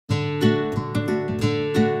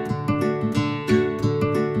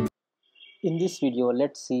In this video,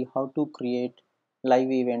 let's see how to create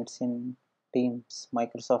live events in Teams,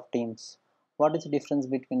 Microsoft Teams. What is the difference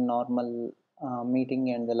between normal meeting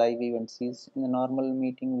and the live events is in the normal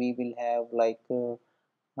meeting we will have like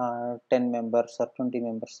 10 members or 20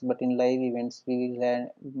 members, but in live events we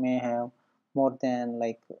will may have more than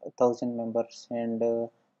like 1,000 members, and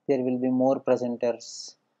there will be more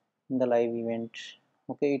presenters in the live event.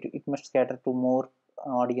 Okay, it must cater to more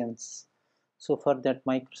audience. So for that,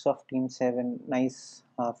 Microsoft Teams have a nice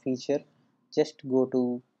feature. Just go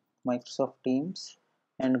to Microsoft Teams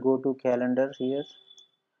and go to calendar here,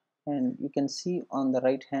 and you can see on the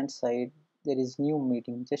right hand side there is new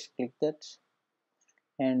meeting. Just click that,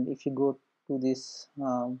 and if you go to this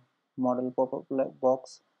model pop-up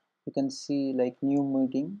box, you can see like new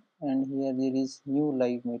meeting, and here there is new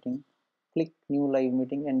live meeting. Click new live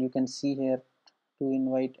meeting, and you can see here to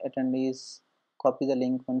invite attendees, copy the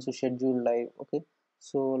link once you schedule live. Okay,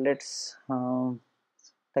 so let's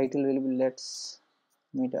title will be let's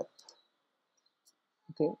meet up.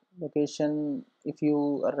 Okay, location, if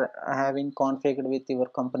you are having configured with your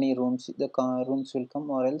company rooms, the rooms will come,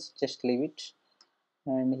 or else just leave it.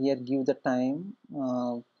 And here give the time,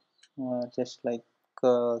 just like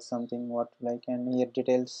something what like, and here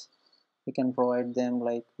details you can provide them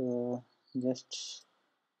like just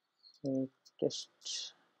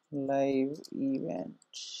test live event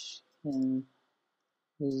in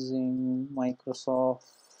using Microsoft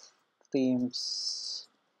Teams.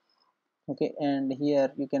 Okay, and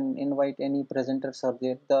here you can invite any presenters are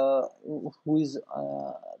there, the who is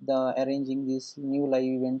the arranging this new live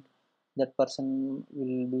event. That person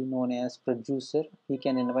will be known as producer. He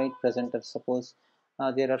can invite presenters. Suppose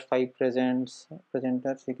there are 5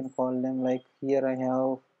 presenters, you can call them. Like here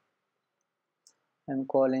I'm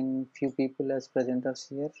calling few people as presenters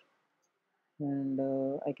here, and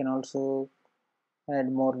I can also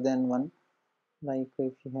add more than one. Like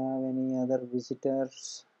if you have any other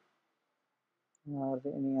visitors or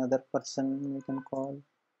any other person, you can call,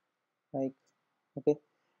 like. Okay,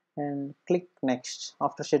 and click next.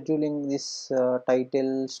 After scheduling this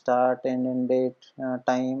title, start and end date,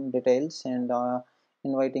 time details, and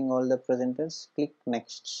inviting all the presenters, click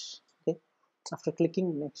next. Okay, after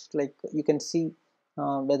clicking next, like you can see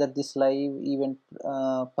whether this live event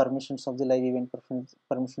permissions of the live event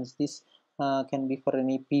permissions, this can be for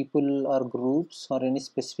any people or groups or any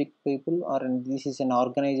specific people, or this is an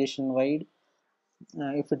organization wide.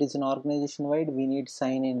 If it is an organization wide, we need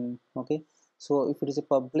sign in. Okay, so if it is a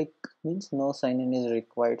public, means no sign in is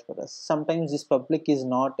required for us. Sometimes this public is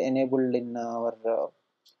not enabled in our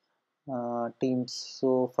Teams.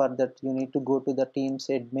 So for that you need to go to the Teams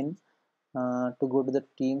admin. To go to the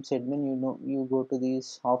Teams admin, you go to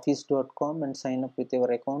this office.com and sign up with your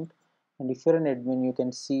account. And if you're an admin, you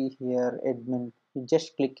can see here admin. You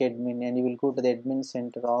just click admin and you will go to the admin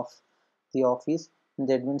center of the office. In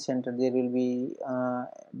the admin center there will be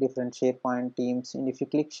different SharePoint Teams, and if you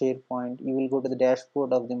click SharePoint, you will go to the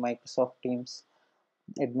dashboard of the Microsoft Teams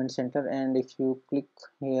admin center. And if you click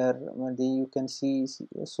here, you can see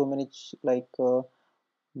so many like so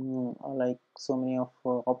many of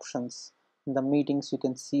options. In the meetings, you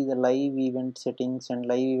can see the live event settings and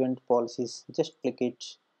live event policies. Just click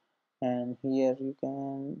it, and here you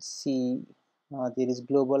can see there is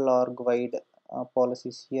global org wide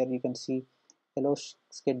policies. Here you can see allow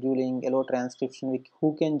scheduling, allow transcription,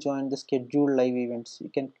 who can join the scheduled live events. You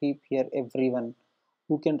can keep here everyone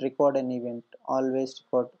who can record an event, always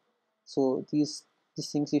record. So these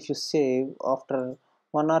things, if you save after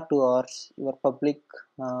 1 or 2 hours, your public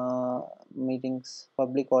meetings,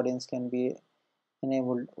 public audience can be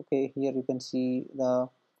enabled. Okay, here you can see the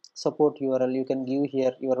support URL. You can give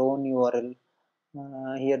here your own URL.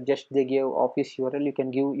 Here just they give office URL. You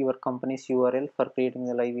can give your company's URL for creating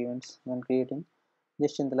the live events. When creating,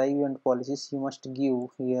 just in the live event policies, you must give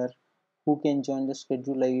here who can join the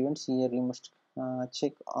scheduled live events. Here you must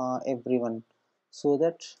check everyone, so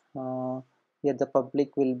that here the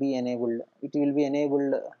public will be enabled. It will be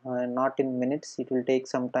enabled not in minutes. It will take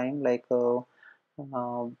some time, like 1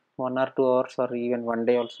 or 2 hours or even one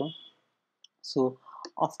day also. So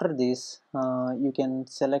after this, you can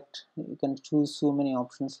select, you can choose so many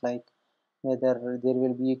options, like whether there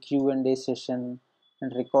will be a Q&A session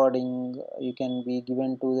and recording. You can be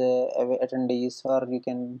given to the attendees, or you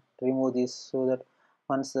can remove this, so that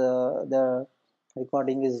once the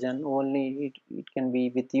recording is done, only it can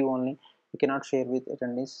be with you only. You cannot share with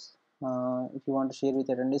attendees. If you want to share with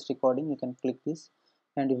attendees recording, you can click this.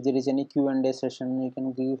 And if there is any Q&A session, you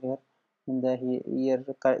can give here. In the here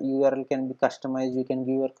URL can be customized. You can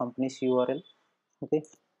give your company's URL. Okay,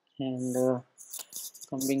 and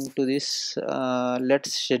coming to this,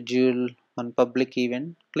 let's schedule on public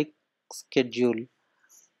event, click schedule.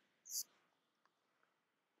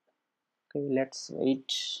 Okay, let's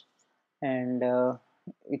wait. And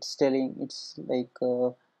it's telling, it's like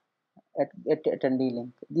at attendee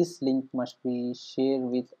link. This link must be shared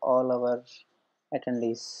with all our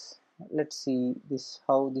attendees. Let's see this,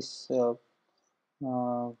 how this uh,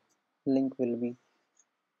 link will be.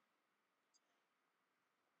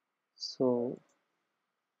 So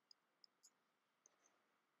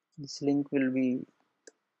this link will be,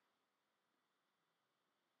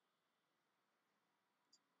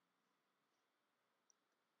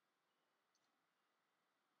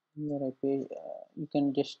 where I pay, you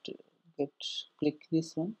can just get, click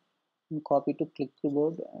this one and copy to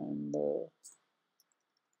clipboard, and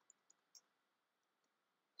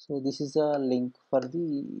so this is a link for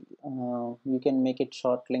the you can make it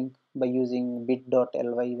short link by using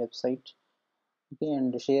bit.ly website. Okay,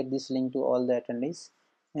 and share this link to all the attendees.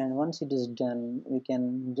 And once it is done, we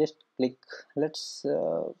can just click, let's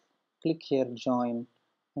click here join,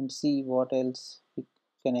 and see what else we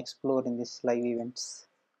can explore in this live events.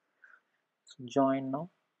 So join now.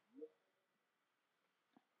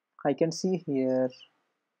 I can see here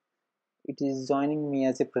it is joining me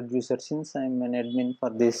as a producer. Since I'm an admin for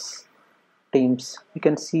this teams, you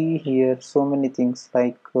can see here so many things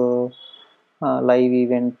like live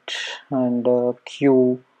event, and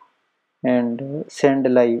queue, and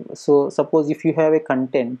send live. So suppose if you have a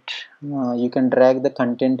content, you can drag the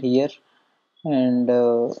content here, and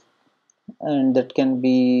that can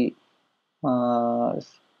be uh,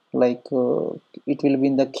 like it will be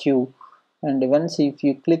in the queue. And once if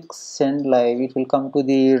you click send live, it will come to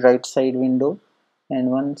the right side window, and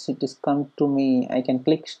once it is come to me, I can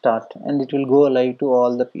click start, and it will go live to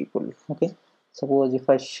all the people. Okay, suppose if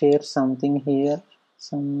I share something here,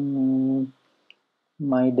 some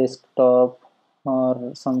my desktop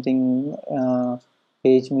or something,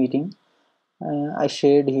 page meeting, I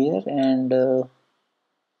shared here, and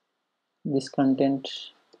this content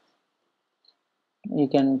you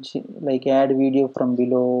can like add video from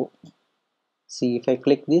below. See, if I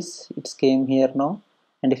click this, it's came here now.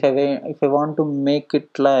 And if I want to make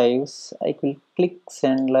it live, I will click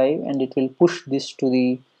send live, and it will push this to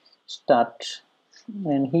the start.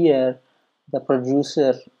 And here the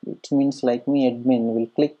producer, it means like me admin, will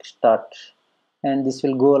click start, and this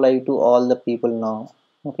will go live to all the people now.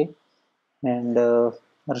 Okay, and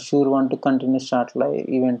Arshur want to continue start live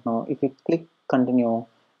event now. If you click continue,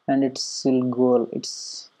 and it's will go,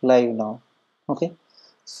 it's live now. Okay,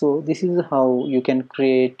 so this is how you can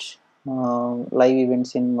create live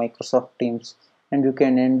events in Microsoft Teams, and you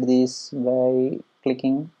can end this by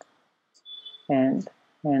clicking and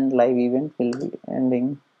live event will be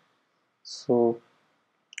ending. So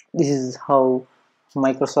this is how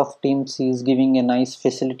Microsoft Teams is giving a nice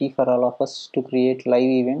facility for all of us to create live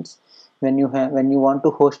events. When you want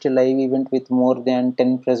to host a live event with more than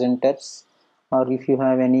 10 presenters, or if you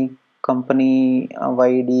have any company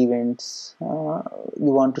wide events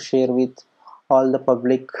you want to share with all the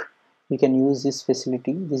public, you can use this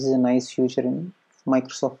facility. This is a nice feature in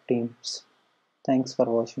Microsoft Teams. Thanks for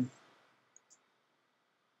watching.